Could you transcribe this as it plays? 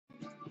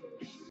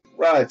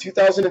Right,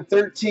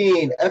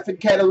 2013 Effin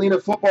Catalina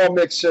football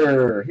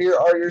mixer. Here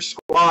are your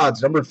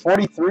squads. Number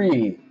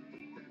 43.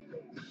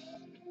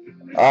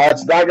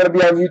 It's not going to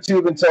be on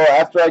YouTube until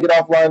after I get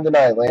offline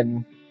tonight,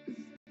 Landon.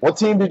 What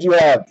team did you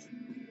have?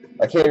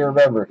 I can't even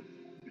remember.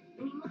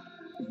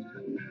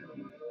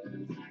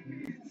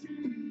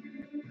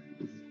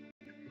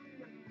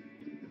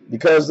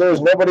 Because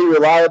there's nobody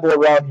reliable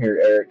around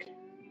here, Eric.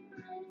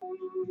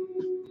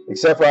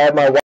 Except for I had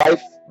my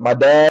wife, my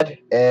dad,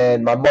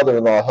 and my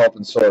mother-in-law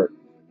helping sort.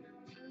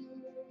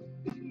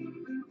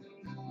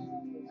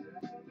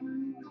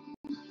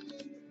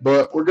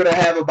 But we're going to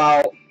have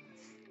about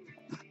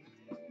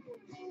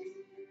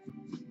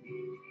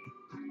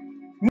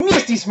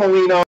Misty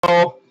Smolino.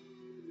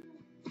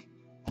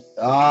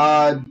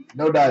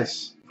 No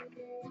dice.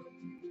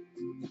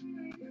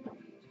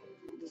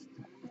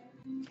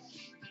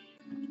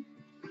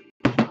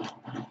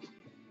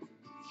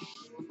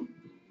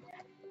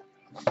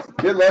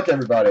 Good luck,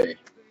 everybody.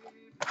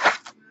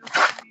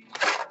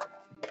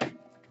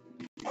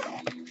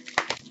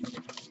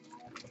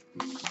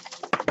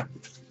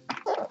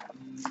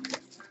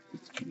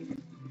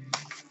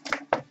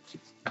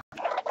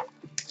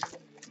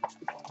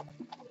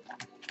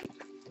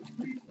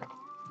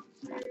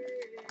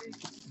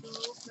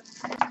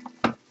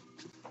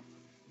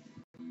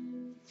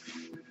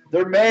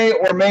 There may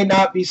or may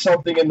not be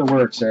something in the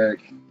works,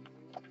 Eric.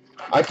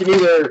 I can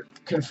neither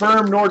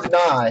confirm nor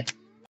deny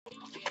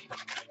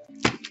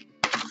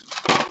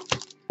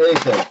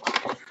anything.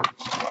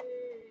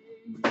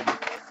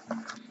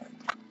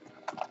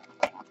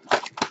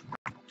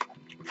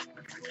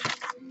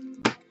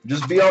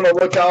 Just be on the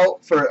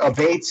lookout for a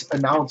Bates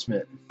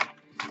announcement.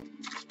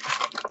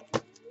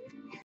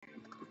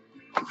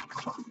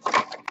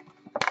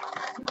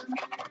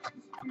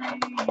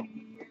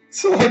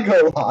 So I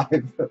go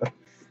live.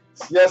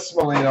 Yes,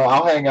 Molino,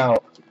 I'll hang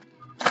out.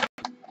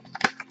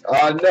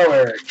 No,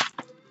 Eric.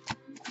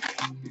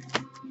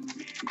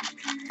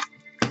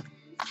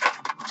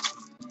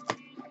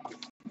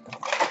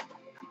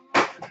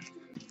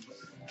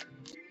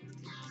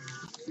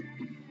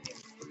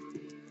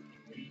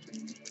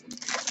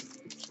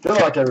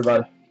 Good luck,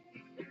 everybody.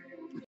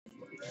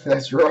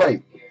 That's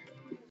right.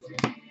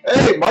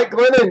 Hey, Mike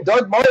Glennon,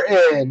 Doug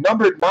Martin,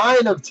 numbered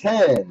 9 of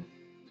 10.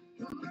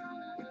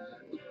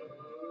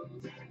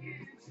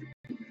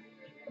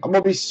 I'm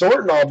going to be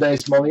sorting all day,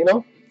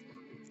 Smolino.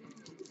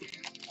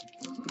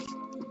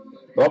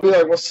 But I'll be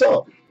like, what's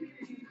up?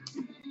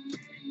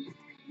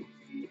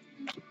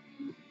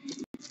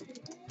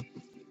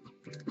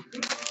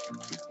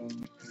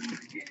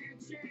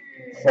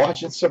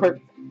 Watch it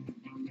sort.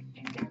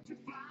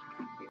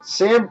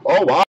 Sam,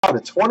 oh wow,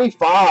 to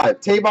 25.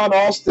 Tavon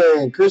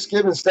Alston, Chris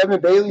Gibbons, Stephen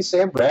Bailey,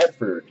 Sam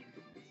Bradford.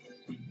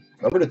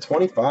 Number to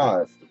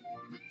 25.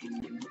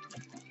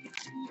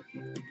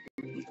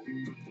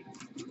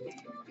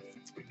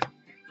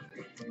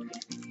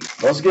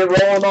 Let's get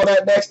rolling on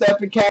that next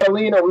Effin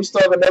Catalina. We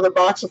still have another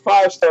box of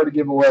 5-star to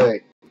give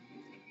away.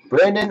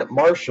 Brandon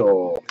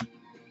Marshall.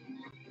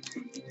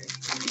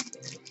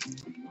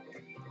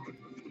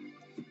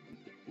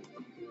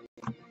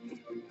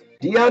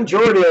 Deion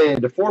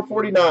Jordan to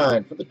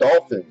 449 for the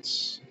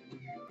Dolphins.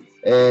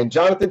 And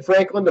Jonathan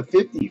Franklin to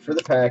 50 for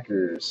the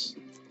Packers.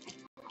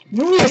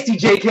 Nasty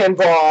J. Ken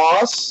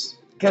Voss.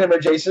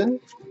 Kennemer Jason.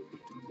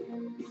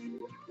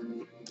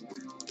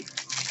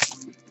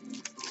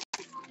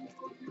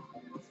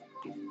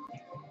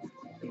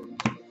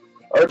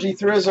 RG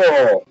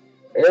Thrizzle.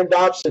 Aaron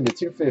Dobson to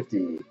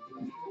 250.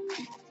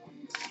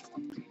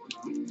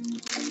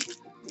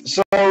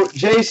 So,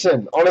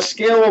 Jason, on a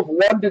scale of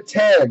 1 to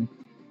 10,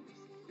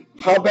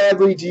 how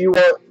badly do you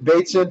want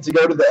Bateson to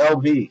go to the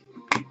LV?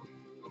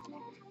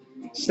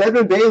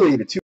 Stephen Bailey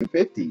to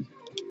 250.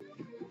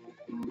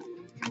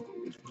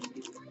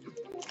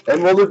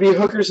 And will there be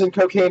hookers and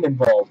cocaine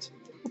involved?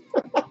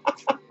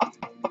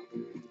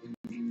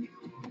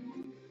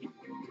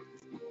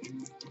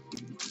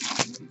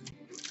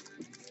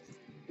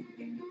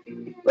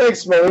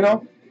 Thanks,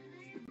 Molino.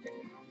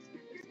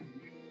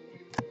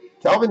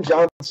 Calvin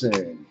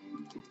Johnson.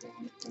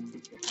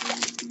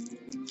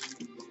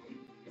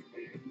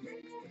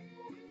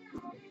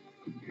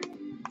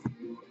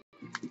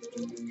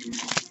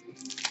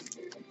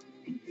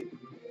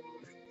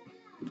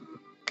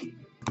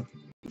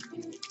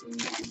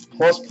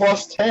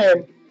 Plus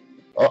 10.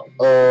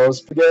 Uh-oh,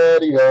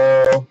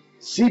 Spaghetti-O.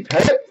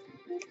 C-Pet?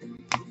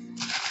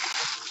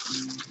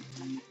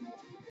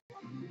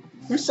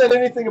 Who said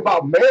anything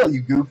about mail,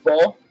 you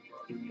goofball?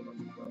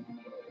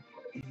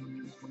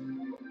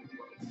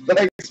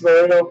 Thanks,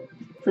 Marino.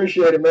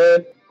 Appreciate it,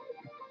 man.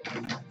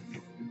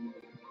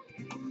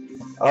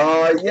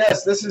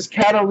 Yes, this is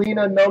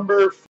Catalina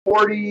number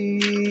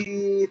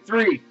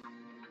 43.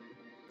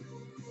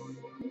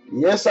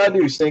 Yes, I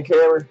do,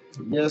 Stinkhammer.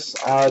 Yes,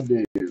 I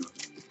do.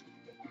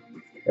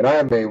 And I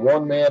am a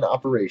one-man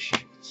operation.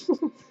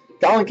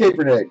 Colin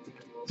Kaepernick.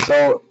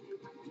 So,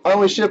 I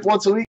only ship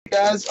once a week,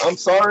 guys. I'm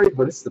sorry,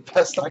 but it's the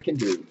best I can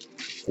do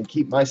and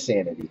keep my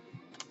sanity.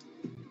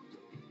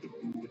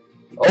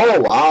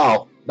 Oh,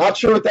 wow. Not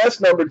sure what that's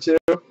number 2.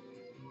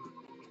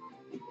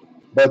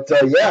 But,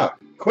 yeah.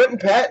 Quentin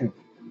Patton.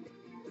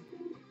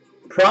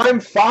 Prime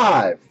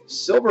 5.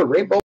 Silver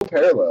Rainbow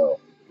Parallel.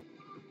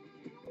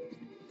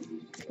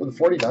 For the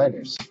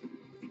 49ers.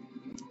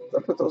 Did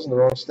I put those in the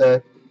wrong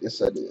stack?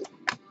 Yes, I did.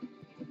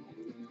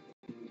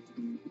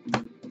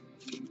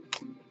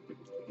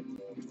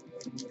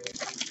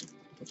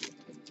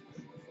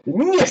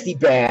 Nasty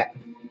bat.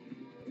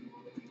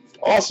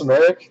 Awesome,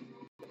 Eric.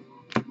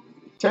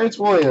 Terrence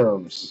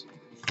Williams.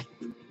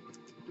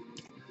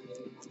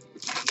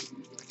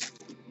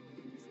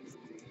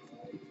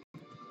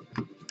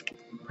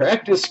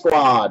 Practice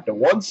squad to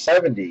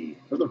 170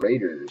 for the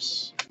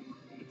Raiders.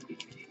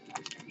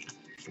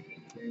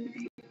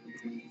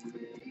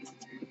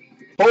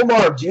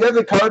 Omar, do you have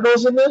the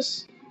Cardinals in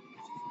this?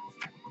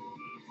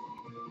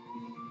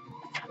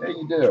 Yeah,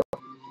 you do.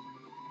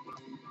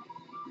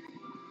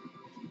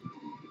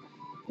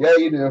 Yeah,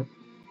 you do.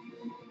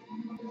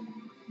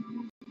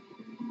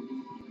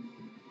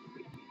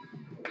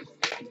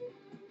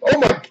 Oh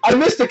my, I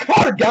missed a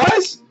card,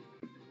 guys!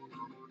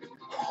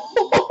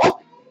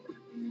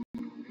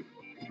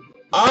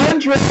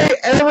 Andre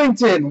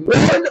Ellington,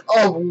 1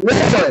 of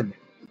 1.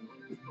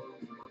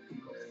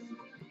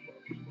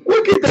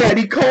 Look at that,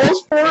 he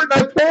calls for it and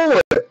I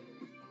pull it.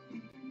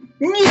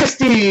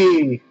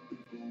 Nasty!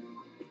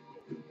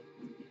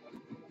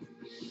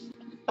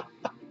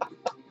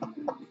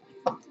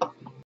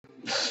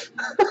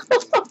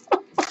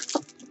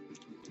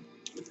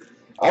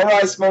 All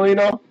right,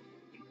 Smolino.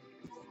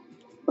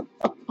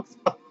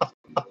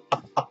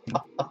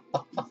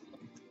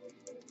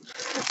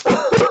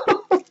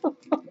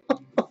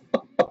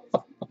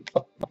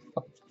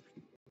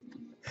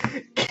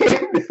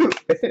 Cam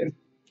Newton.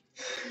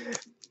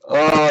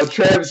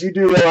 Travis, you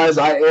do realize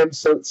I am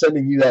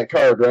sending you that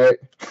card, right?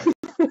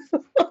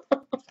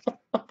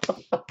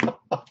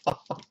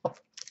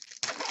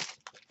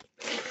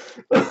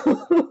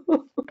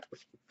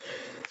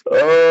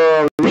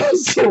 Oh,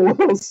 Russell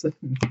Wilson.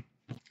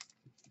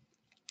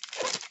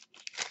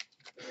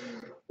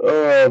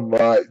 Oh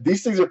my,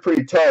 these things are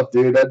pretty tough,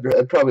 dude.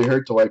 That'd probably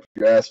hurt to wipe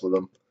your ass with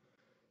them.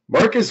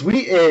 Marcus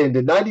Wheaton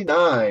to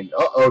 99.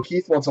 Uh-oh,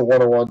 Keith wants a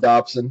 101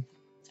 Dobson.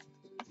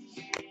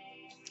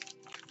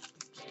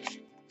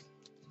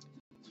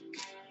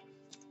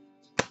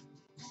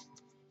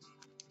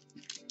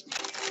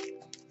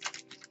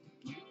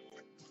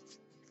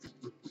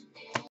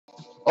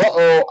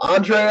 Uh-oh,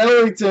 Andre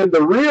Ellington,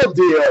 the real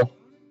deal.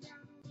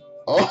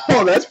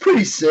 Oh, that's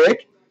pretty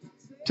sick.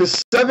 To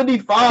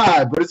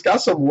 75, but it's got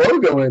some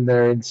logo in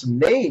there and some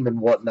name and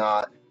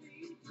whatnot.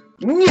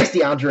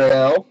 Nasty Andre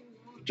L.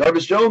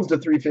 Jarvis Jones to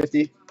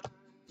 350.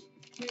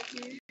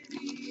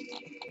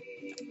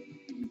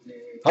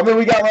 How many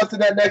we got left in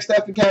that next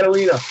Effin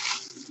Catalina?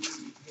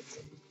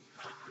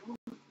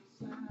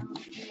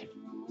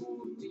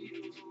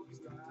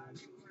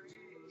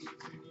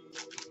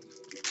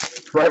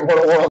 Right,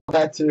 101 on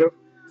that too.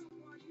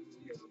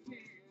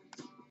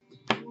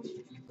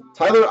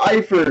 Tyler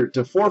Eifert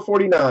to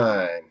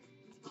 449.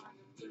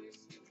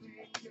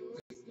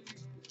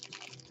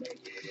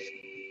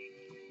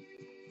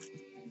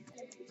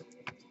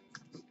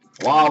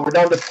 Wow, we're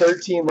down to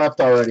 13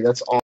 left already.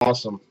 That's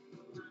awesome.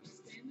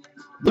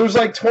 There was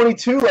like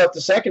 22 left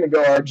a second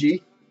ago,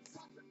 RG.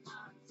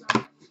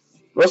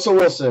 Russell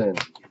Wilson.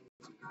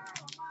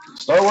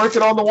 Start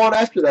working on the one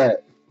after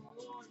that.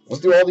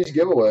 Let's do all these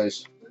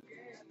giveaways.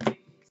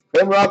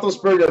 Ben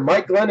Roethlisberger,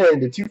 Mike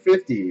Glennon to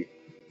 250.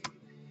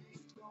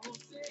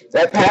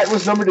 That Pat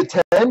was numbered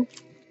to 10?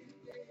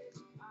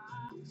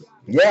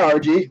 Yeah,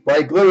 RG.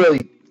 Like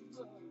literally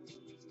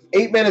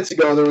 8 minutes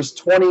ago, there was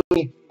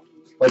 22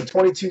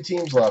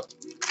 teams left.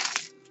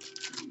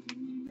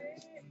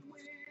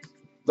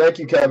 Thank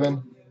you,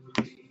 Kevin.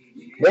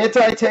 Manti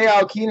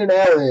Te'o, Keenan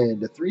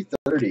Allen to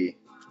 330.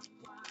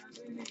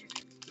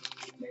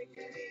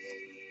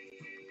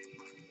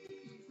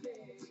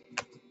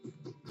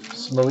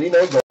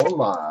 Smolino going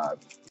live.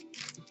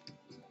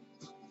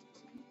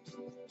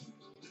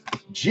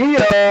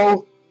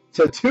 Gio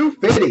to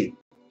 250.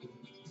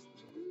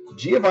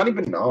 Giovanni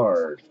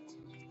Bernard.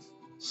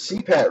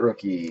 CPAT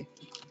rookie.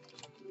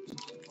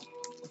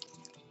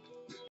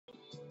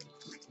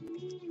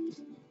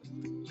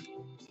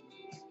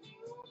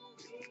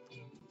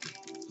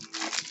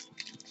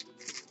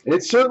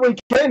 It certainly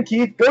can,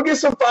 Keith. Go get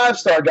some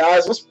 5-star,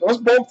 guys. Let's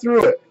bump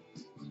through it.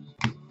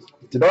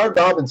 Denard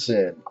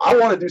Robinson. I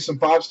want to do some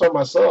 5-star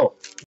myself.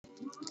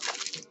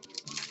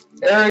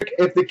 Eric,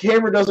 if the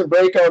camera doesn't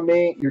break on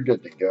me, you're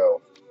good to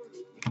go.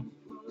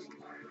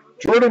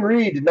 Jordan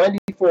Reed to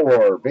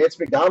 94. Vance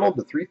McDonald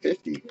to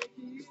 350.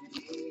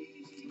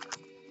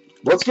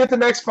 Let's get the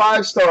next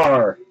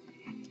 5-star.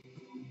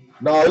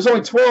 No, there's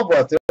only 12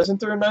 left. Isn't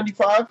there a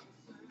 95?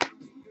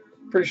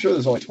 Pretty sure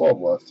there's only 12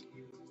 left.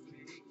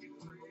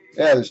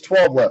 Yeah, there's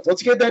 12 left.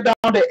 Let's get that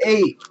down to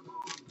 8.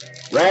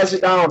 Razz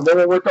it down. Then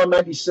we'll work on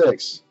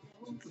 96.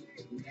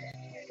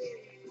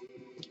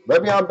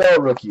 Le'Veon Bell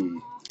rookie.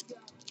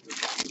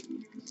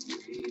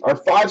 Our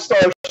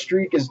 5-star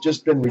streak has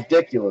just been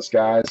ridiculous,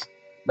 guys.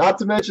 Not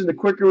to mention, the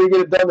quicker we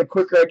get it done, the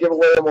quicker I give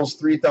away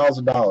almost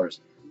 $3,000.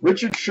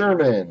 Richard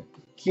Sherman,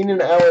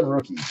 Keenan Allen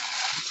rookie.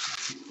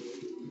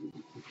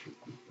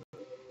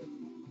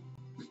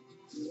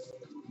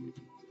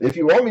 If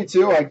you want me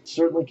to, I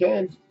certainly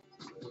can.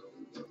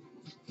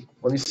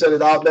 Let me set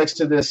it out next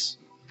to this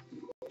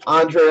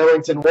Andre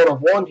Ellington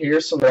 1/1 here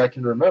so that I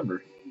can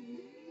remember.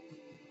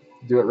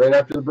 Do it right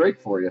after the break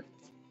for you.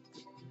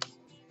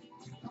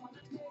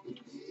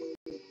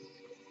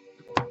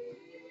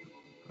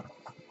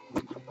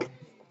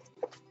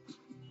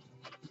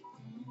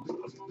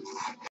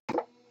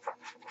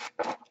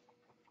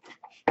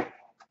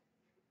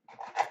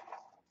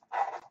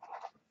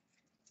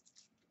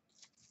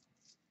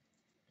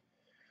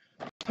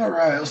 All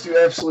right, let's do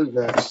absolute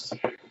next.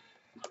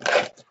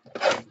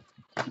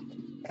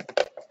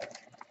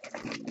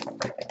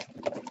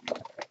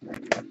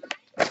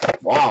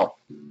 Wow.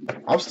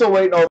 I'm still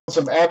waiting on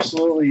some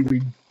absolutely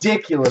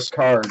ridiculous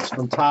cards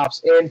from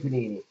Topps and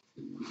Panini.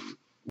 I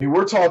mean,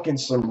 we're talking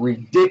some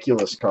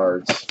ridiculous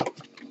cards.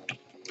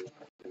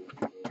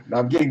 And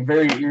I'm getting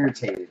very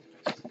irritated.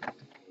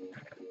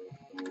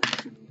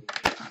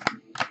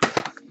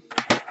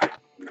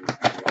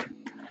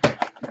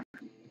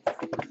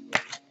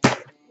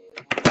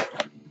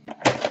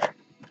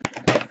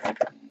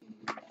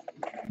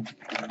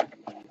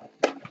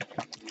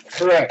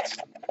 Correct.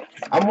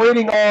 I'm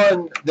waiting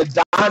on the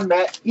Don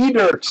Matt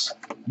Edirks.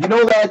 You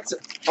know that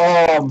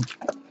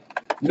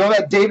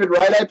David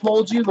Wright I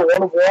told you, the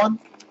 1/1?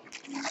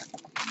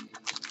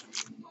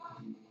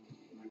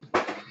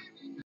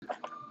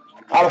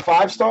 Out of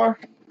 5-star?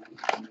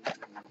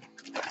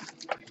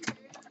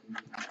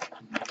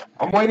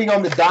 I'm waiting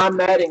on the Don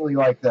Mattingly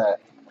like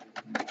that.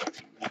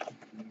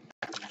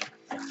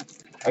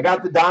 I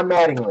got the Don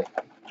Mattingly.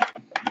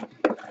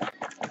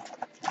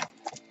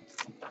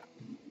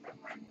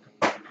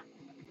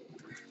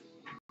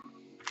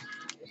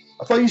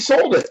 I thought you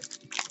sold it.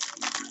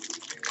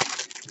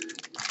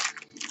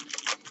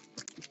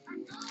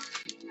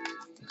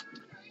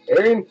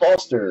 Arian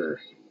Foster.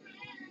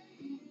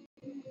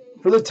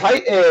 For the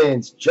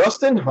Titans,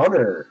 Justin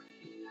Hunter.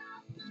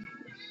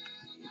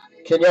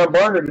 Kenyon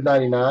Barner to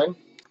 99.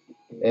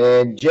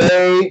 And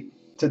Jay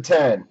to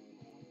 10.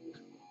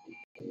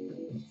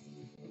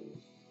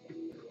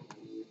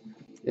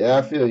 Yeah,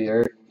 I feel you,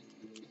 Eric.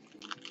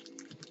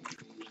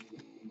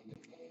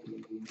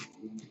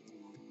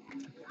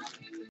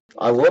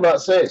 I will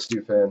not say it,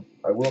 Stu fan.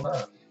 I will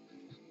not.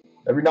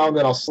 Every now and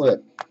then I'll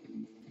slip.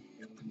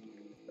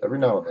 Every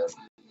now and then.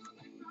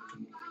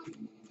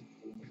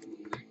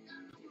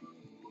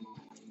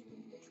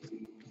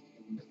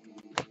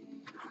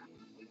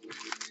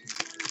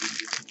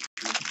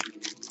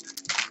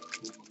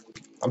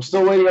 I'm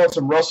still waiting on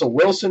some Russell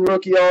Wilson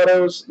rookie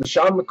autos.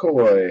 LaShawn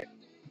McCoy.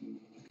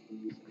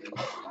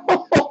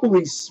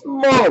 Holy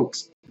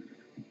smokes.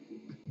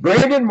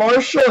 Brandon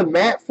Marshall and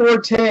Matt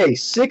Forte,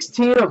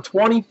 16 of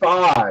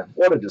 25.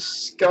 What a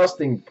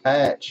disgusting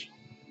patch.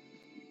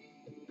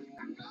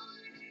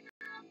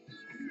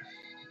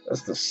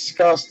 That's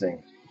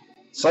disgusting.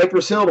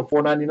 Cypress Hill to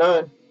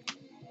 499.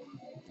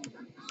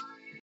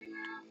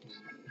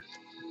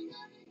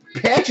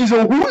 Patches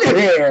of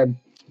Houlihan.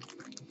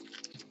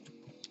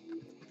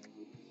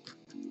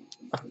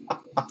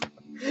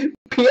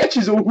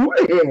 Patches of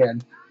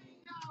Houlihan.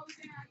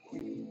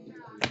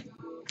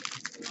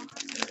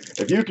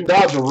 If you can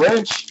dodge a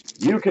wrench,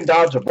 you can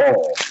dodge a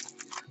ball.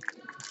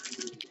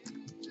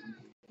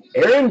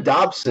 Aaron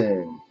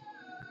Dobson.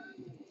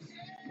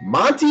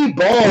 Monty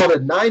Ball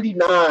at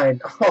 99.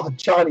 Oh,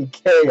 Johnny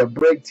K, a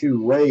break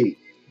too late.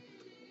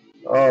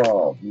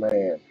 Oh,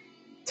 man.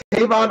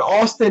 Tavon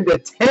Austin to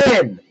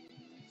 10.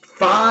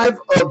 5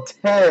 of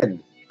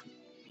 10.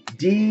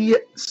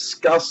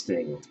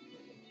 Disgusting.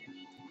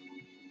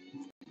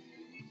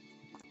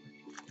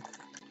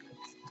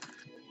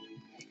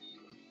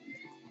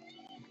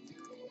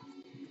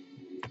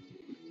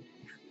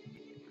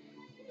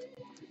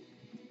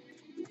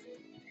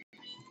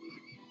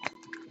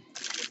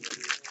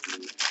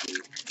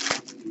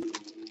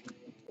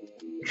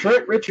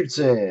 Trent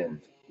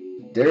Richardson.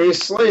 Darius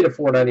Slay to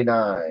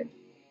 499.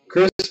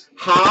 Chris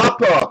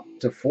Hopper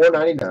to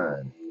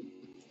 499.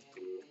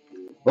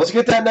 Let's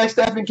get that next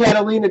Effin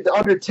Catalina to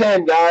under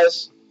 10,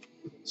 guys.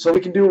 So we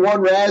can do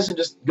one Raz and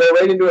just go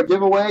right into a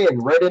giveaway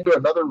and right into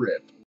another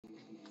rip.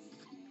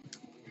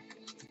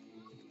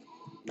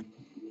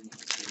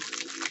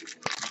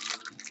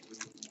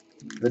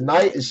 The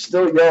night is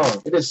still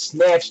young. It is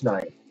snatch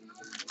night.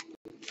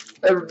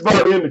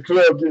 Everybody in the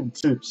club getting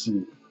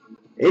tipsy.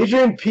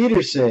 Adrian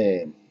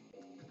Peterson.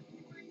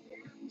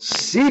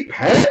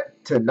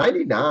 C-Pat to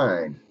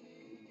 99.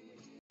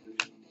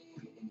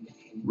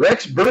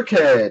 Rex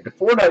Burkhead to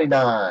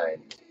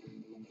 499.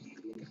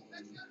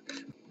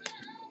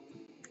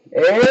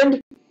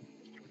 And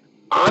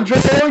Andre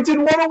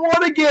Ellington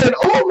 1/1 again.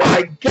 Oh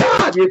my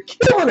God, you're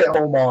killing it,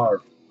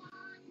 Omar.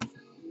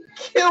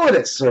 Killing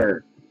it,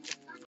 sir.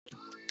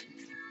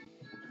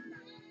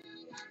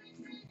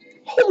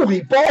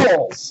 Holy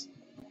balls.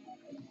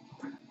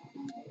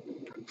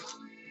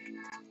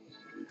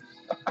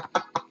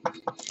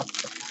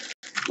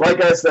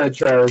 Like I said,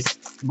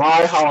 Travis,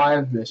 my, how I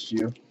have missed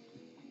you.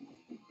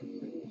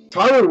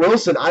 Tyler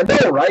Wilson, I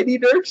know, right,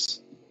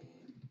 E-Dirks?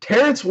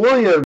 Terrence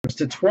Williams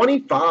to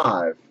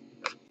 25.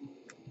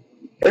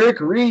 Eric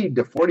Reed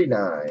to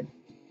 49.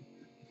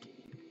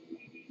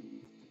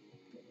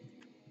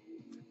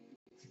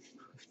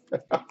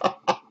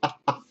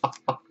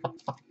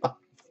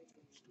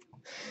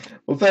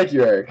 Well, thank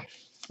you, Eric.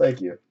 Thank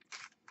you.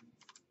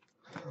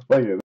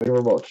 Thank you. Thank you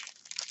very much.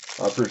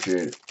 I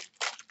appreciate it.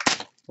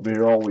 I'll be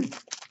here all week.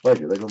 Thank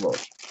you. Thank you very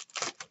much.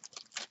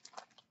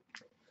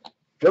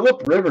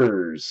 Phillip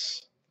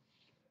Rivers.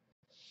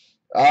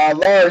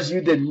 Lars,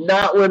 you did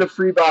not win a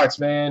free box,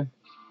 man.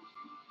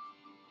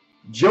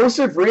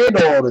 Joseph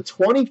Randall to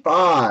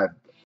 25.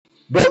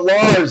 But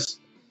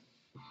Lars,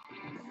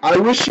 I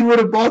wish you would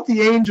have bought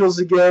the Angels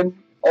again.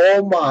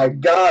 Oh my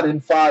God, in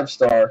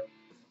 5-star.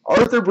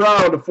 Arthur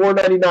Brown to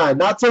 499.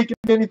 Not taking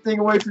anything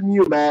away from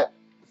you, Matt.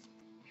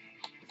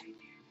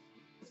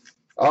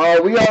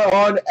 We are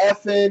on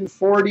Effin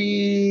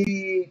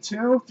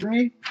 42,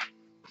 3,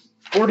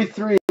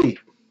 43.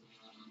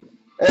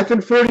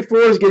 Effin 44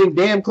 is getting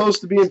damn close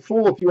to being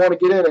full if you want to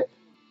get in it.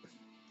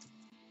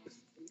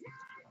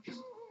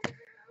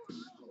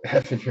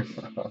 Effin, you're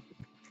fine.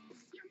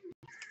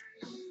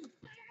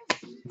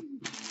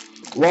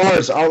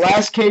 Lars, our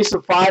last case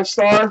of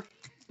 5-star.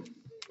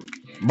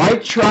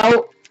 Mike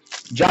Trout,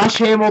 Josh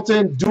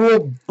Hamilton,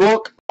 dual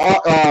book,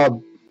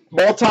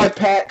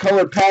 multi-pack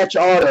colored patch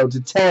auto to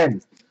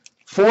 10.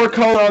 4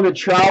 color on the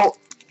Trout,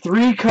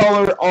 3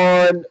 color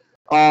on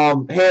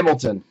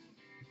Hamilton.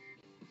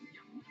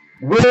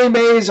 Willie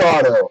Mays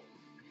auto.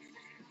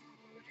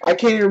 I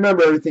can't even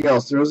remember everything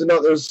else. There was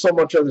so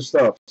much other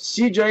stuff.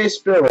 CJ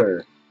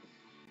Spiller.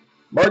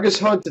 Marcus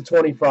Hunt to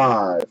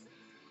 25.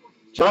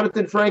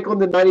 Jonathan Franklin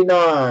to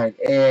 99.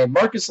 And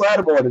Marcus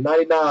Lattimore to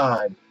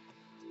 99.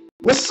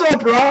 What's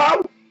up,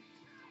 Rob?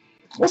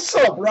 What's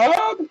up,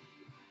 Rob?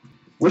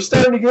 We're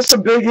starting to get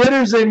some big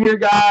hitters in here,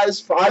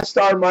 guys.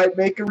 5-star might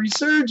make a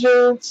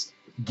resurgence.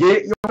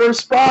 Get your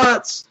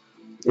spots.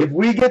 If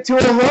we get to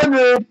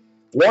 100,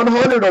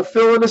 100 will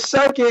fill in a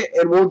second,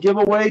 and we'll give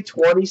away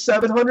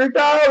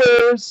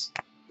 $2,700.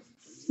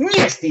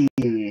 Nasty.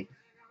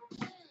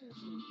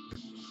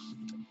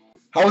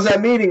 How was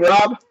that meeting,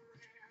 Rob?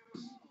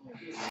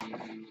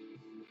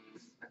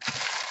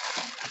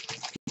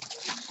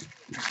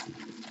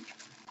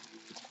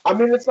 I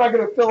mean, it's not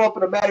going to fill up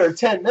in a matter of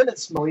 10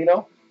 minutes,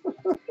 Molino.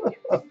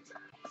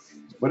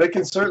 But it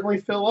can certainly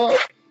fill up.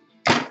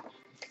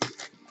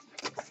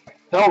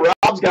 Hell,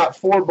 Rob's got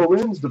 4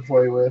 balloons to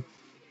play with.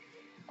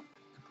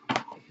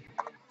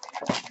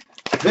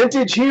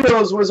 Vintage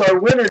Heroes was our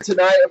winner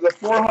tonight of the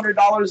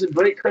 $400 in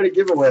break credit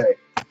giveaway.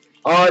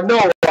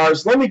 No,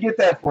 Lars, let me get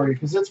that for you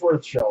because it's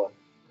worth showing.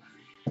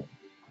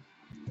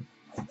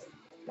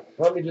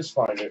 Let me just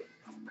find it.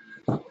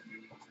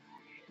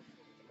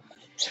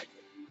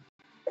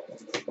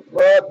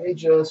 Let me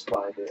just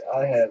find it.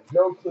 I have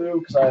no clue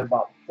because I have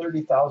about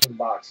 30,000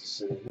 boxes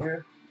sitting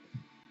here.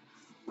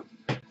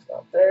 It's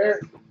not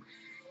there.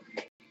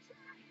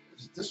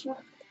 Is it this one?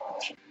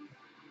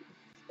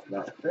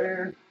 Not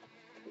there.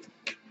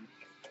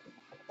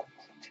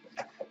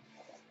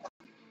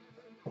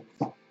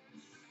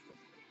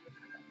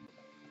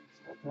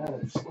 I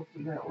slipped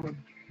in that one.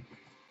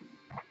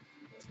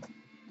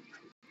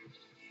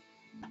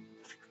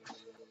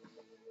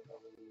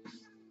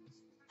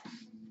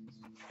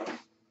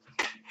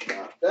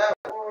 Not that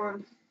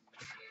one.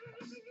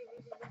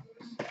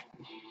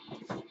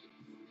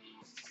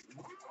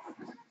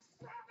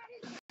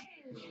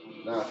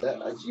 Not that.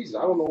 Jeez,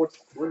 I don't know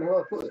where the hell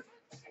I put it.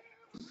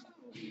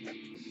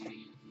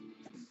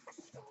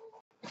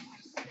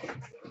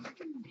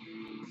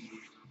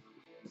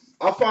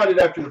 I'll find it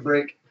after the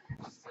break.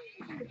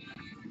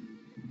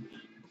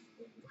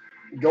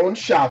 Going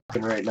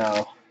shopping right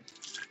now.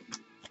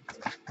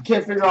 I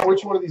can't figure out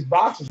which one of these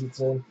boxes it's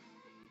in.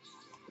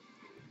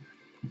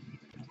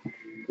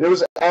 It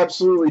was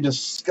absolutely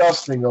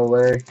disgusting though,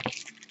 Larry.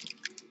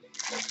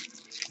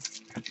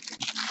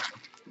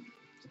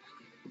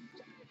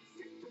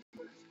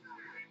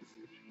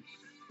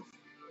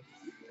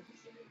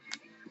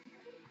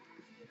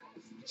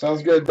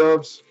 Sounds good,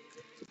 Dubs.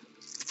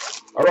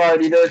 All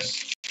right,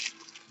 E-Dirks.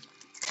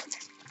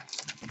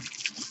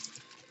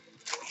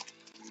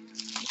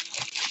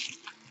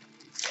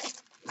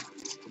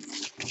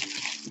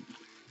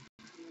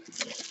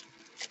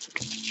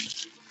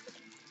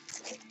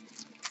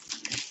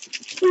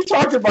 We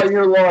talked about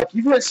your luck.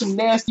 You've hit some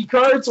nasty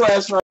cards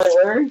last night,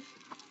 Larry.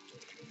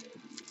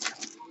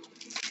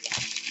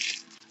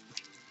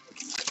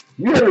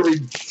 You had a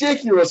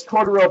ridiculous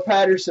Cordero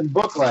Patterson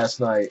book last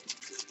night.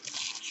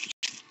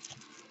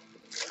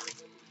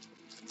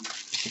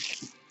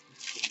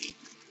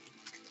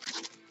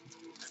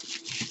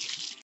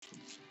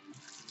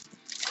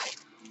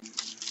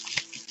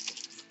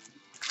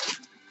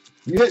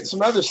 You hit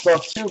some other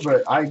stuff too,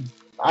 but I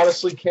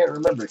honestly can't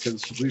remember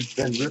because we've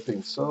been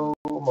ripping so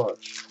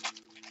much.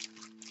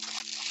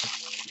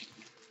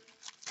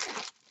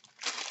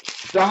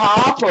 The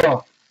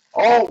Hopper.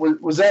 Oh,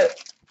 was that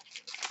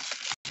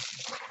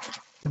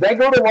Did that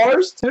go to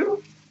Lars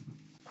too?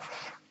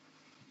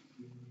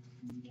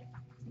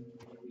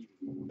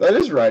 That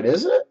is right,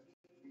 isn't it?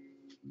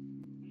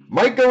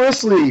 Mike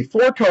Gillislee,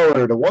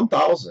 4-color to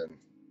 1,000.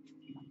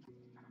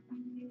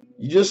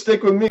 You just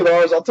stick with me,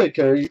 Lars. I'll take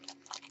care of you.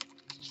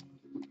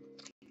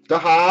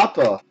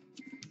 Dahapa.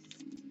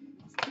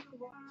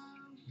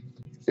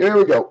 Here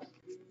we go.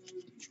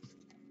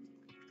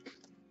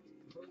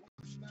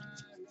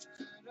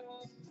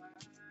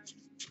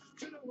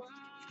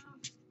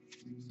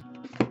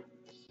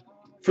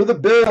 For the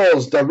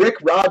Bills, Rick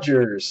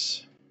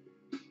Rogers.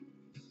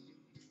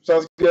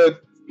 Sounds good.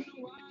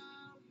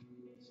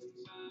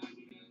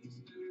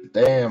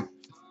 Damn.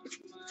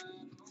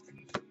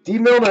 D.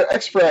 Milner,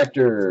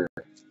 X-Fractor.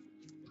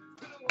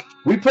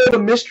 We pulled a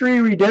Mystery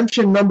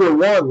Redemption number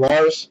 1,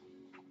 Lars.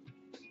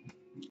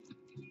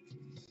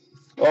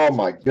 Oh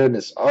my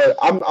goodness. All right,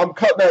 I'm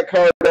cutting that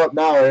card up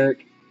now,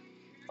 Eric.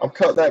 I'm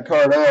cutting that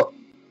card up.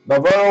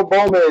 Navarro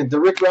Bowman, the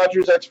Rick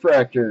Rogers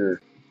X-Fractor.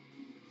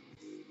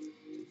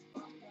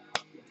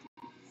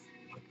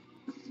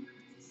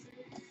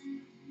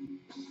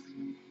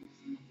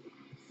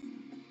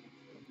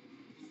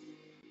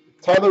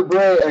 Tyler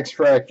Bray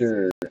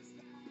X-Fractor.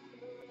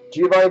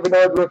 Giovanni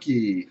Bernard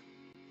rookie.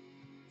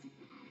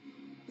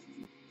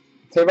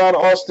 Tavon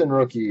Austin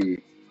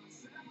rookie.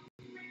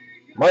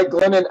 Mike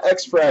Glennon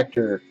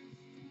X-Fractor.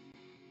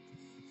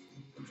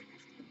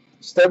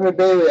 Stedman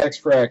Bailey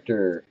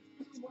X-Fractor.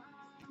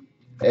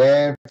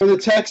 And for the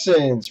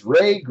Texans,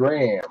 Ray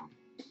Graham.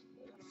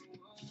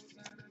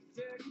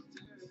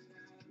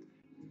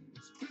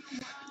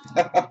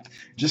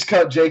 Just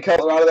cut Jay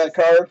Cutler out of that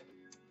card.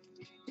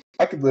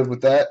 I could live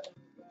with that.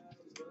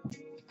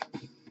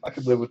 I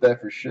could live with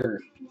that for sure.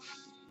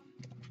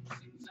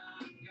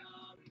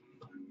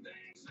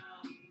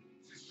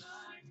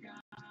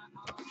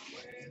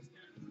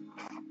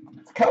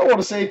 I kind of want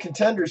to save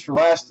contenders for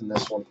last in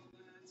this one.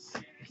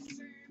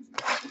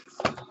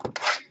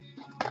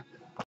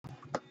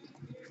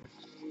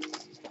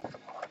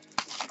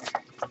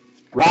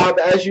 Rob,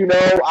 as you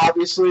know,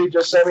 obviously,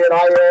 just send me an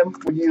IM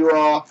when you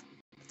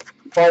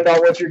find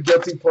out what your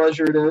guilty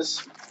pleasure it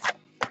is.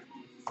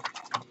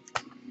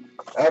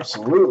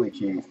 Absolutely,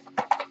 Keith.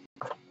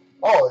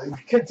 Oh,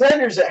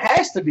 contenders, it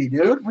has to be,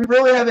 dude. We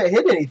really haven't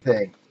hit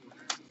anything.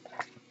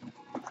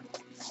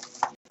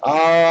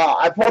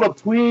 I pulled a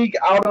Puig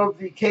out of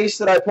the case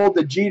that I pulled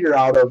the Jeter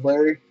out of,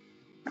 Larry.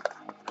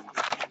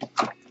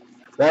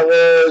 That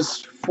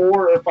was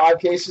 4 or 5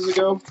 cases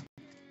ago.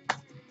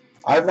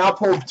 I've now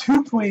pulled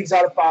 2 Puigs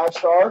out of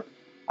 5-star.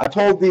 I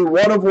pulled the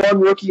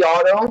 1-of-1 rookie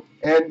auto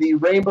and the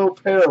Rainbow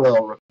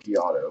Parallel rookie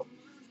auto.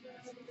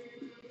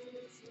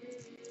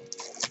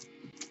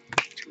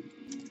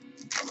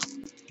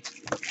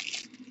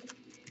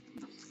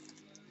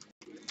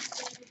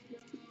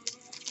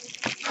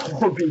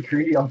 Don't be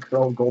greedy on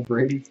Chrome Gold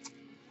Brady.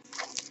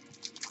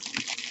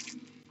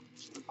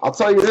 I'll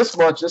tell you this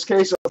much: this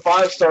case of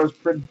 5-stars,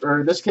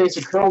 or this case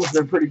of Chrome has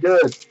been pretty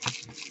good.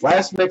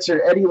 Last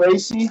mixer, Eddie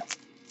Lacy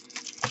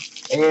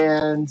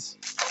and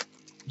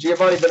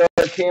Giovanni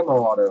Bernard Camo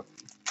auto.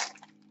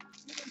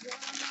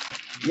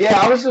 Yeah,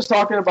 I was just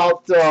talking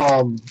about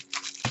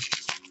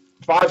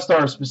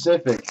 5-star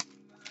specific.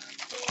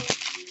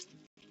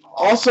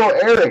 Also,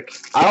 Eric,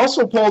 I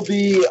also pulled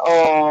the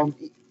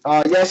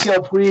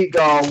Yasiel Puig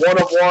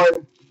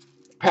 1-of-1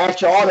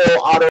 patch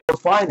auto out of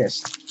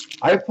Finest.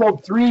 I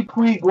pulled 3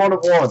 Puig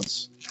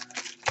 1-of-1s.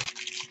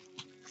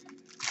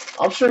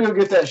 I'm sure you'll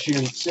get that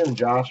soon,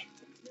 Josh.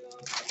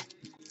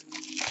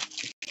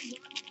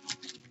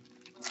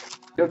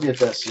 You'll get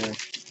that soon.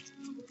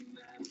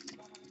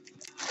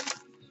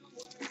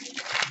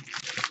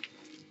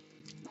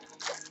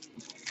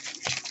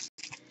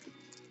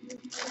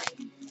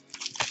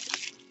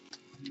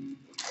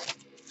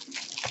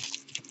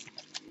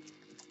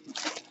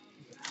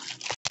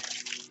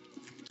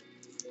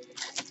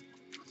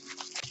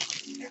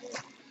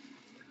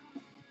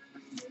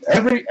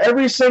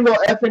 Every single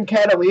Effin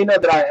Catalina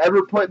that I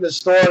ever put in the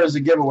store is a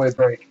giveaway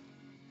break.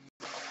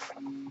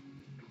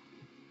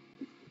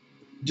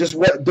 Just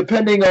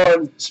depending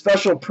on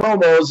special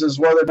promos is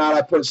whether or not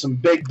I put some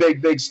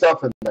big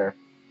stuff in there.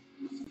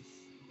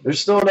 There's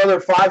still another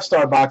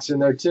 5-star box in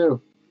there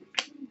too.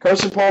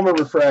 Carson Palmer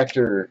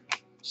Refractor,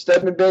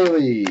 Stedman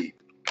Bailey,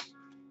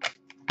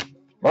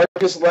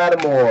 Marcus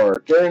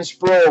Lattimore, Darren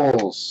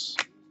Sproles,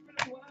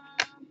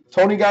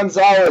 Tony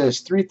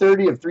Gonzalez,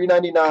 330 of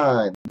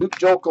 399. Luke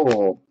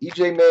Jokel,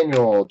 EJ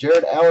Manuel,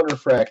 Jared Allen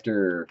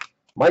Refractor,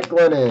 Mike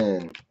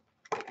Glennon.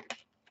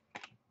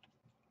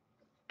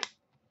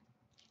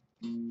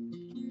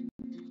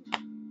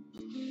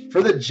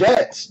 For the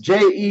Jets,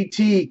 Jets,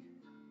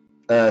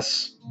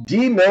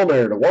 D.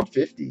 Milner to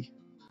 150.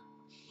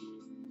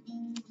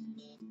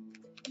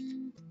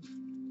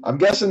 I'm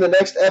guessing the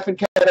next Effin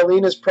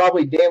Catalina is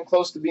probably damn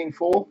close to being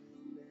full.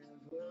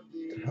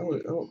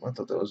 Oh, I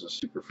thought that was a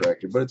super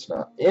fractor, but it's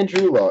not.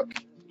 Andrew Luck.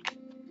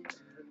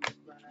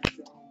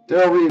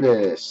 Darrell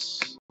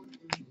Revis.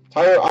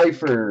 Tyler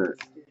Eifert.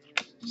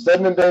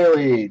 Stedman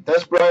Bailey.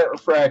 Des Bryant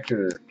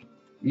Refractor.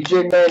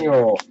 EJ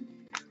Manuel.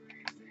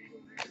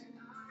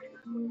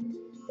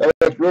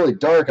 looked really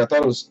dark. I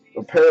thought it was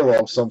a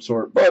parallel of some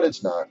sort, but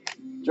it's not.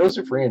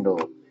 Joseph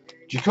Randall.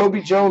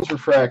 Jacoby Jones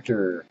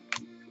refractor.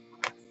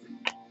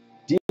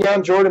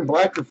 Deion Jordan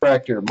black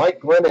refractor.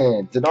 Mike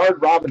Glennon.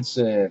 Denard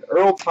Robinson.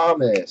 Earl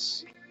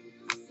Thomas.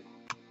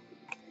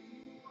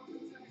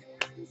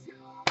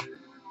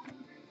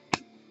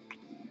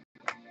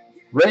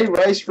 Ray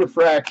Rice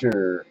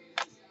refractor.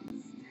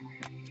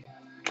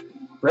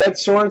 Brad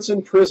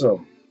Sorensen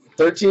prism.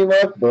 13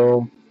 left.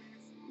 Boom.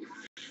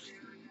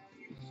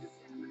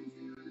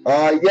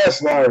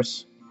 Yes,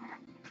 Lars.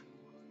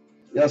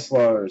 Yes,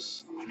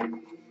 Lars.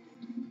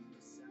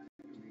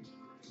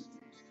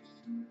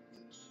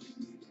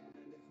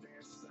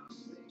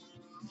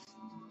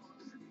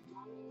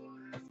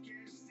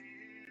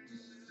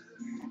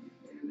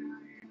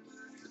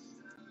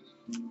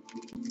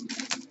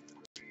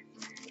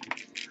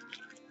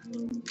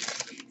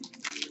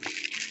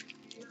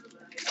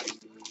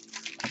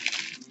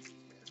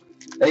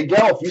 Hey,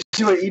 Gelf, you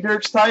see what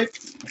E-Dirk's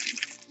typed?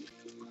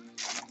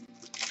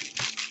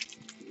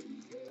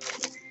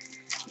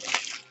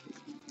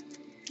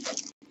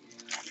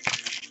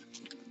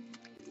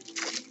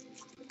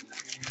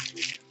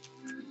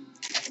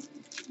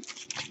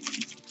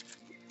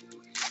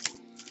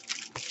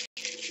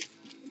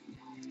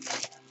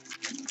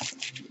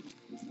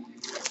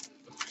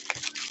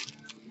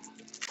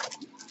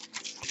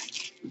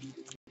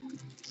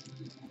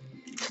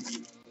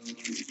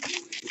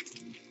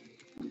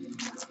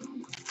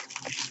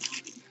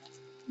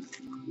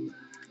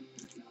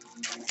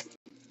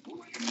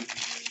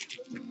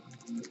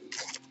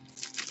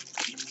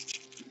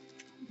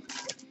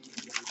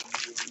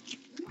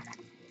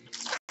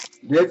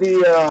 Did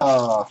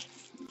the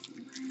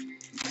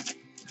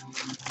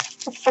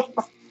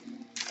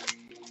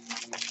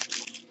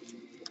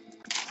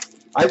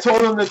I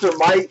told him that there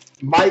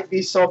might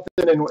be something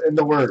in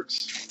the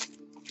works.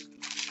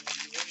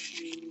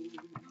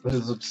 But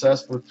he's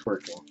obsessed with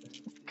twerking.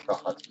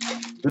 God,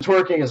 the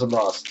twerking is a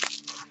must.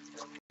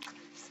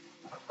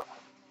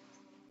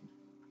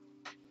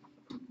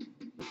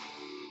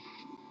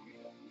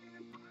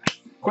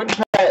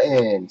 Quentin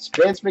Patton,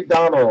 Vance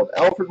McDonald,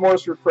 Alfred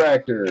Morris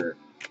refractor.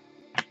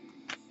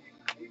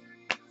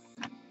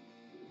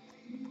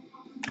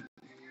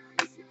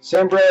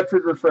 Sam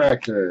Bradford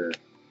refractor.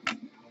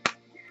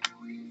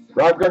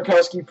 Rob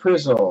Gronkowski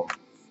prism.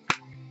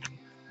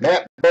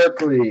 Matt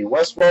Barkley,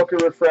 Wes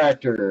Welker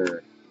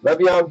refractor.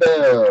 Le'Veon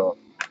Bell.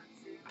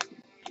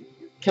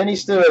 Kenny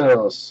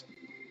Stills.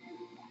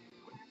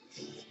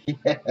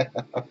 Yeah.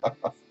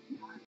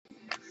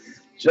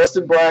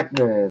 Justin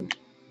Blackman.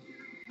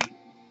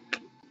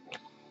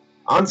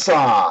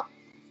 Ansah.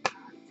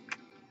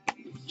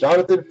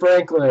 Jonathan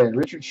Franklin.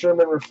 Richard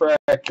Sherman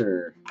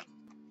refractor.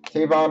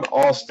 Tavon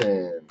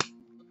Austin.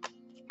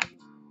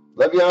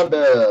 Le'Veon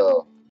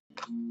Bell.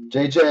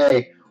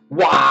 JJ.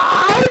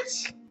 What?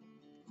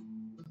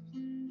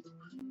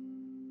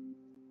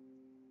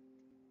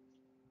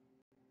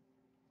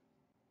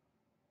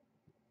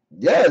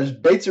 Yeah, there's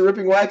baits at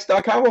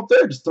rippingwax.com up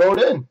there. Just throw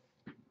it in.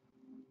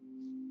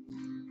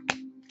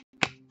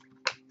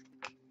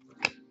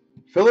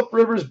 Phillip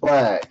Rivers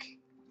black.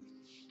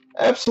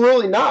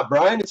 Absolutely not,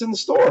 Brian. It's in the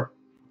store.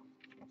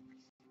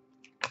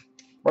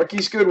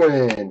 Marquise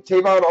Goodwin.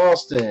 Tavon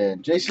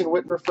Austin. Jason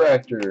Witten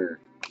refractor.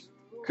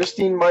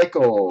 Christine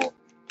Michael.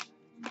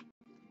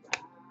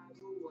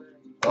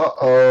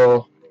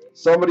 Uh-oh.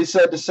 Somebody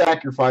said to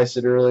sacrifice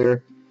it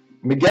earlier.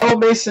 Miguel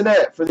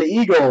Masonette for the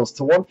Eagles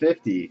to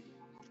 150.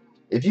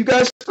 If you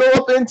guys throw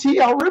up NT,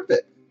 I'll rip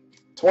it.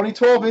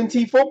 2012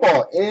 NT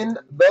football in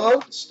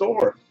the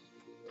store.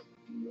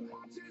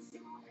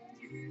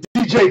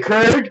 DJ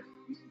Craig.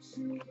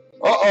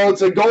 Uh-oh,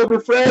 it's a gold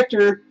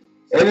refractor,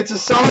 and it's a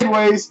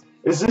sideways.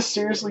 Is this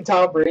seriously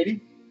Tom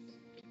Brady?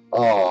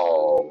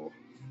 Oh.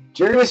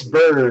 Jarius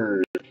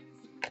Byrd.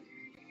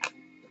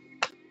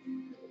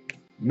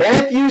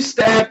 Matthew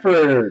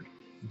Stafford.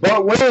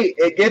 But wait,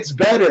 it gets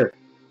better.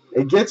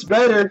 It gets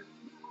better.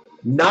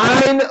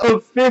 9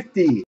 of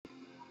 50.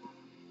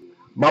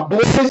 My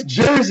boy's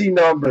jersey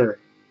number.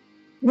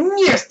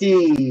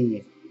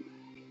 Nasty.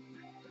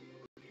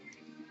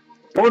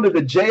 Going to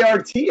the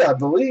JRT, I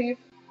believe.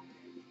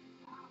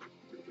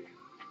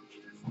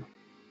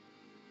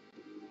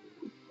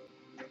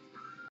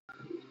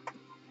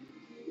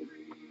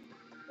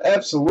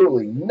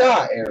 Absolutely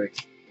not,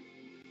 Eric.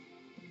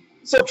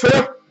 What's up,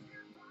 Trev?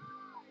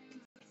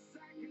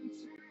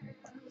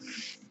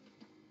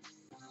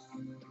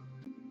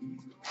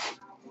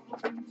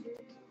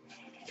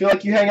 Feel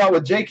like you hang out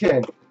with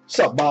J-Ken. What's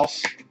up,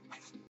 boss?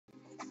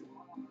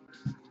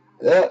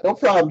 Yeah, no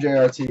problem,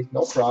 JRT.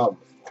 No problem.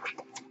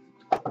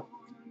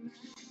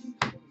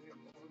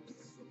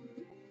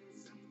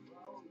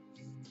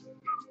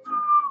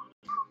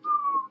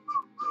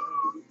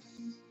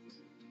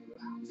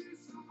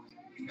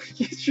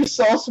 Get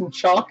yourself some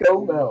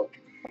Choco milk.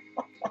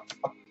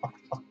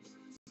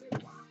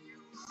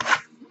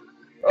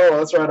 Oh,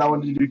 that's right. I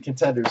wanted to do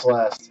contenders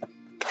last.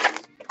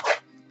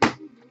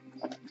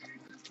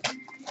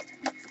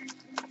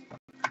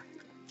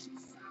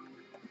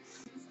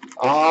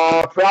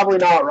 Probably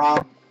not,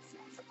 Rob.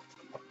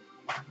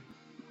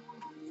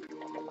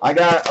 I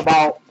got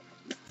about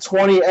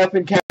 20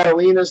 Effin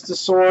Catalinas to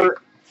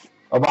sort,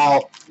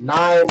 about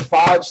 9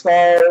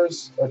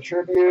 5-stars, a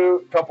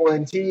tribute, a couple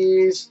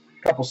NTs,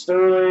 a couple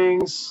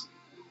Sterlings.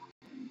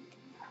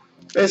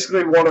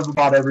 Basically one of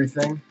about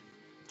everything.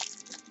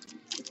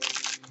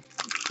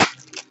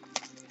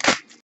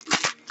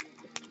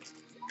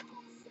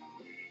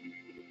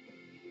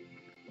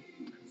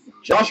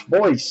 Josh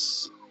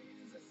Boyce.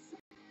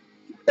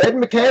 Ed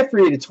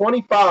McCaffrey to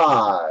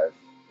 25.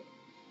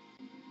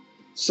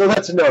 So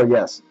that's a no,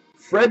 yes.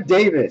 Fred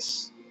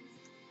Davis.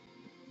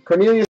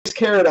 Cornelius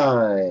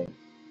Carradine.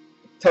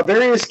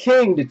 Tavarius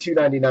King to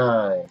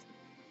 299.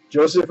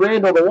 Joseph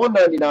Randall to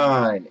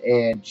 199.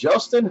 And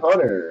Justin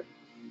Hunter.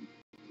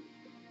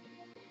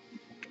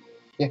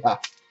 Yeah.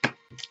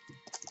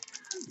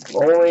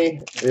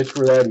 Only it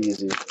were that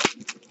easy.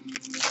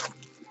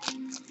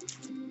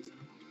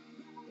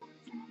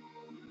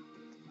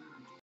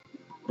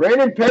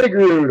 Brandon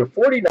Pettigrew to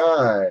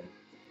 49.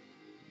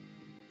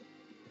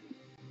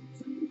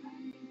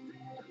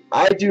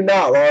 I do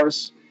not,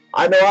 Lars.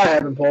 I know I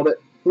haven't pulled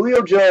it.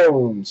 Julio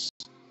Jones.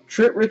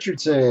 Trent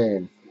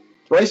Richardson.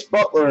 Bryce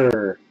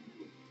Butler.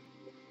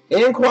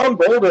 Anquan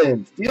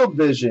Bolden. Field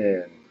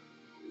Vision.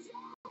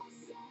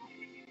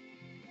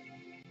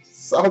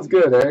 Sounds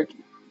good, Eric.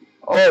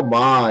 Oh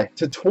my.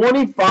 To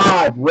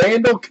 25.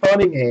 Randall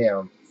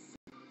Cunningham.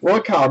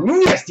 Look how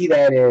nasty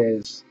that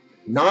is.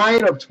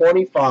 9 of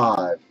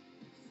 25.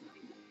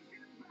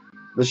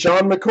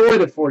 LaShawn McCoy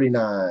to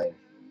 49.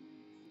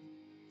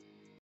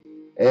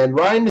 And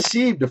Ryan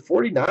Nassib to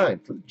 49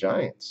 for the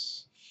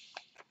Giants.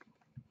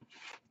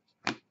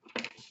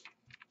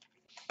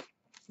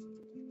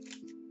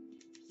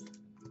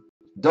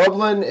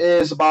 Dublin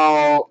is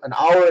about an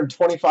hour and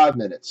 25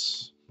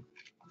 minutes.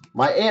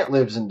 My aunt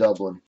lives in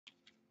Dublin.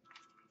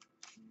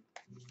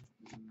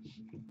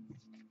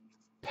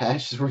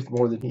 Pash is worth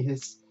more than he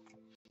is.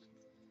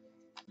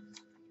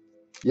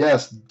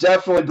 Yes,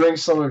 definitely bring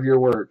some of your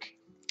work.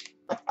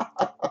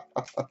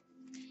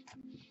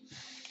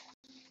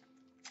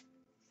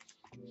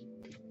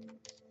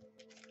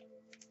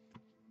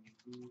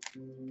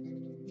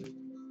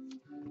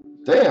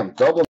 Damn,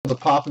 Dublin's a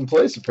poppin'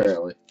 place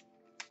apparently.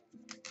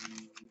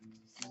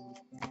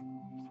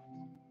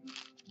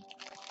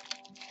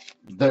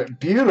 They're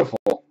beautiful.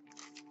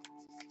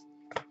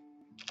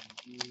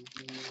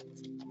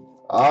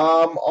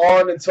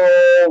 On until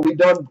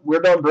we're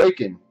done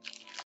breaking.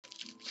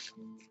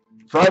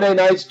 Friday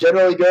nights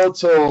generally go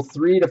till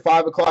 3 to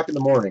 5 o'clock in the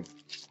morning.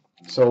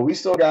 So we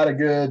still got a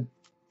good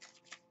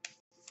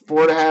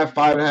 4.5,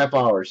 5.5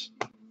 hours.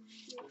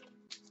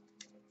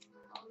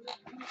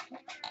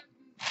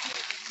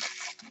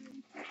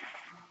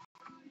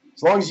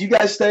 As long as you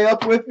guys stay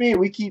up with me and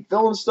we keep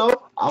filling stuff,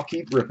 I'll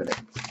keep ripping it.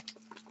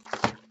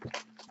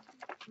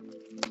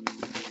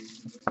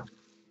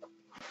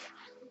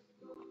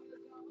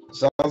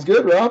 Sounds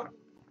good, Rob.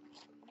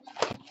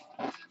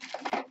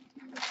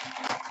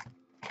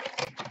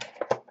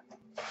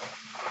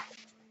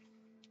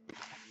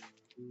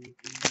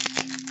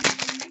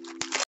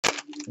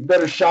 You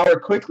better shower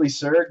quickly,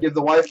 sir. Give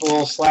the wife a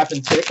little slap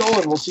and tickle,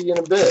 and we'll see you in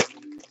a bit.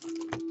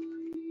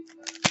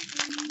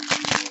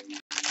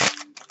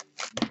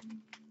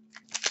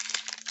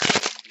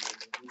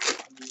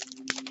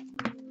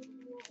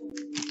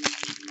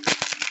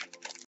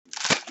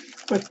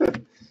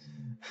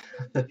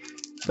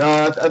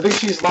 No, I think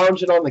she's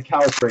lounging on the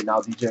couch right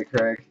now, DJ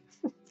Craig.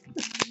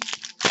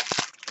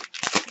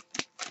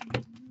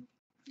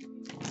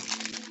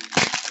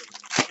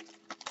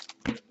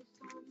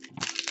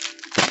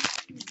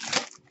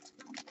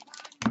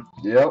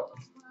 Yep.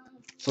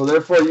 So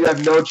therefore, you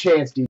have no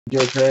chance,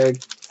 DJ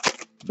Craig.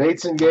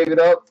 Bateson gave it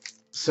up.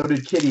 So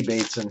did Kitty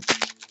Bateson.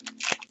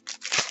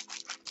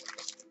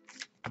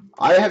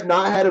 I have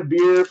not had a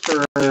beer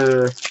for,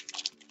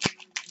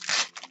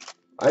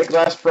 I think,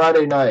 last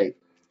Friday night.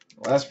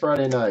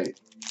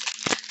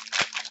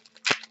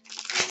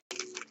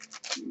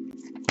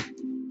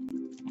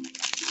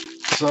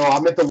 So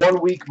I'm at the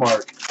 1 week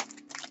mark.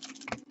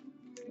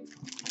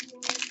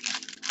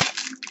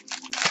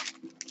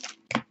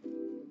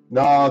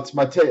 No, it's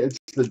it's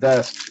the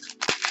desk.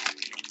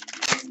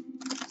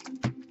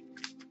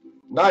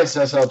 Nice,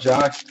 SL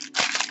Jock.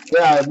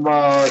 Yeah, I'm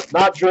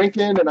not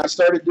drinking, and I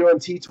started doing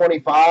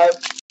T25.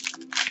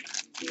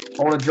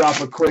 I want to drop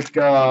a quick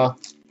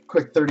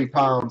 30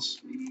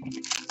 pounds.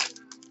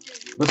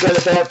 But then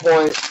at that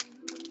point,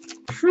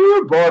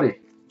 phew, buddy.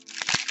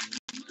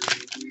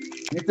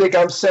 You think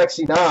I'm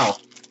sexy now.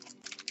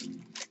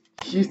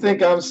 You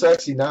think I'm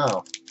sexy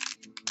now.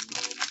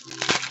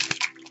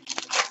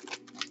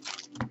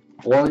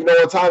 Well, you know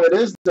what time it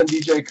is then,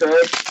 DJ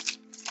Craig.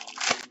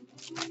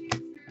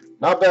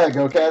 Not bad,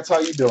 Go Cats. How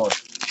you doing?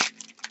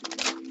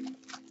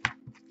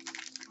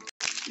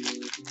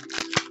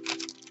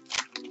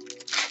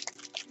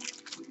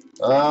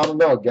 I don't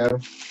know,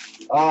 Gavin.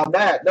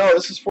 Matt, no,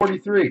 this is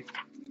 43.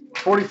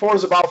 44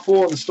 is about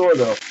full in the store,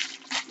 though.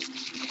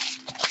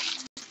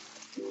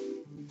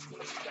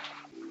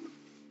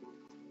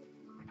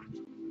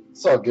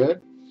 It's all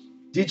good.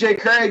 DJ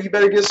Craig, you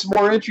better get some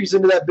more entries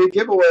into that big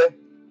giveaway.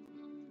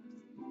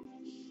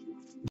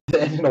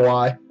 And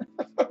why?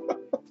 But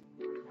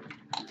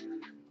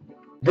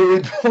we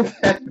both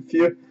had a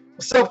few.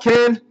 What's up,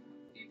 Ken?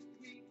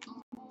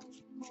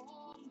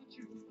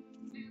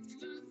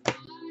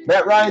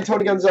 Matt Ryan,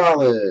 Tony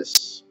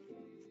Gonzalez.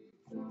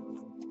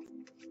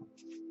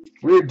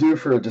 We're due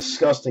for a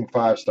disgusting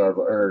 5-star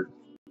or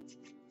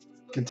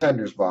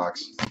contenders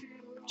box.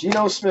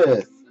 Geno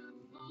Smith.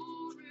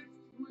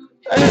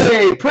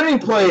 Hey, printing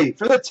plate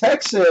for the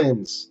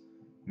Texans.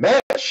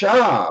 Matt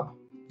Schaub.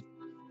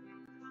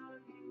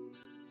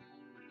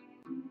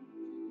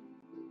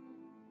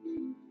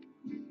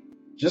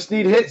 Just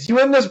need hits. You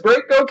in this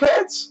break, go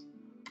Cats?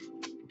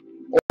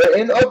 Or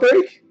in a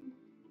break?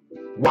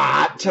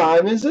 What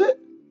time is it?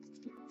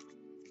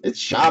 It's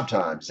Schaub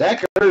time.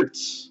 Zach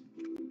Ertz.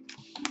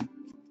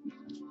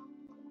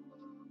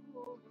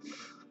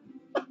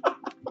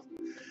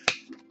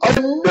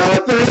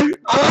 Another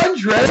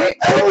Andre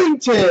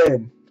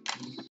Ellington.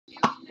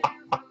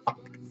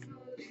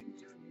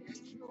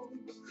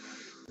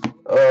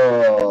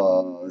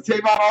 Oh,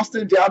 Tavon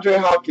Austin, DeAndre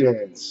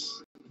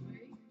Hopkins.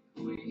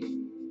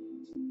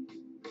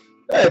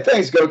 Hey,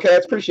 thanks, Go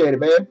Cats. Appreciate it,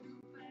 man.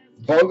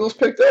 Bungles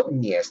picked up?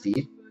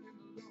 Nasty.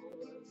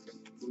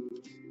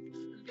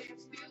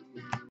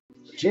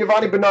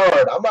 Giovanni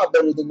Bernard. I'm not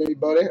better than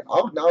anybody.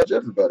 I'll acknowledge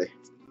everybody.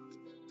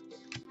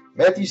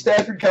 Matthew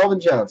Stafford,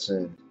 Calvin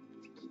Johnson.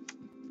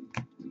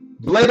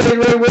 Blake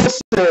Ray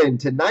Wilson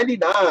to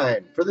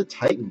 99 for the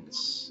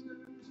Titans.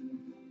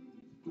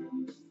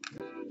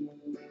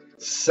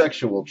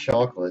 Sexual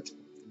chocolate.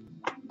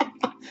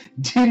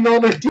 Dean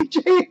Milner,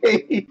 DJ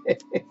Hayden.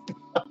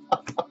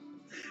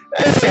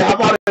 Hey, how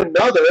about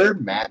another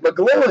Matt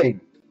McGloin?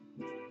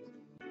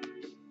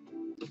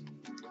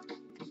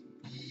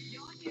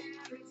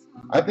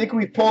 I think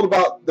we pulled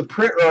about the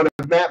print run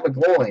of Matt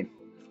McGloin.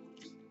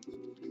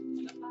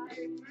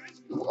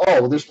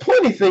 Oh, there's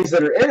plenty of things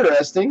that are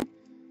interesting.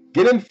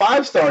 Get in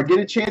 5-star. Get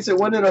a chance at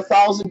winning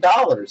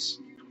 $1,000.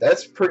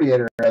 That's pretty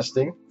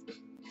interesting.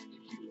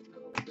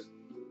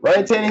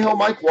 Ryan Tannehill,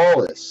 Mike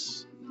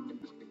Wallace.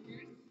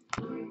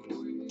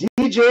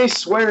 DJ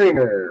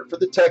Swearinger for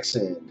the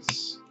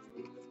Texans.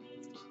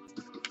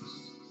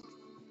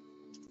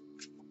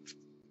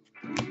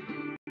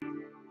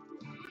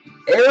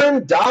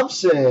 Aaron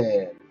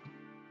Dobson.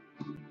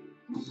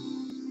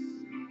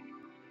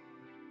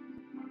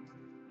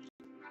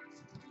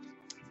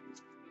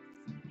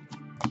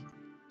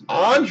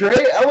 Andre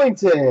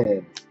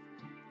Ellington.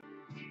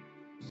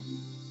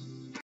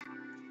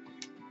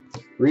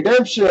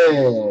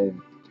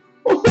 Redemption.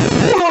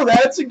 Oh,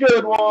 that's a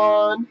good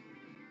one.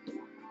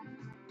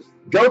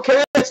 Go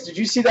Cats. Did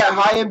you see that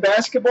high-end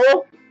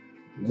basketball?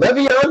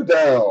 Le'Veon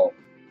Bell.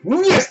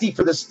 Nasty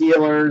for the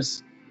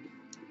Steelers.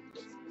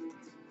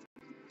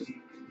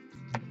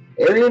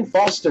 Arian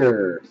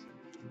Foster.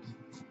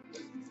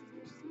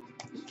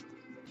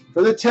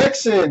 For the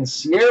Texans,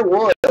 Sierra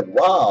Wood.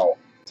 Wow.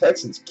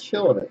 Texans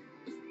killing it.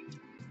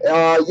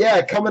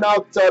 Yeah, coming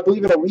out, I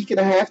believe, in a week and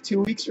a half,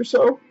 2 weeks or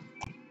so.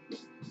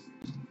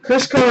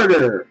 Chris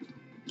Carter.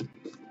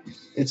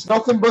 It's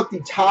nothing but the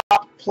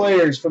top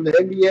players from the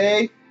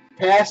NBA,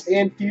 past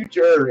and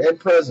future and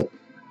present.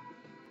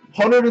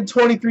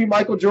 123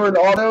 Michael Jordan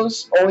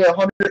autos, only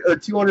 100 or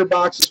 200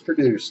 boxes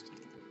produced.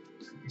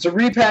 It's a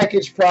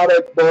repackaged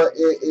product, but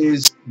it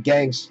is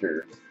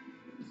gangster.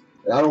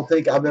 And I don't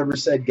think I've ever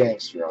said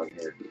gangster on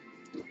here.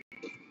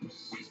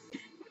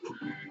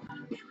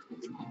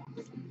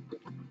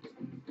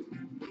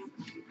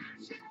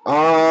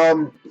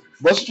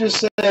 Let's just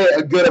say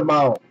a good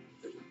amount.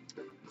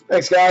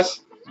 Thanks,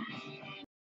 guys.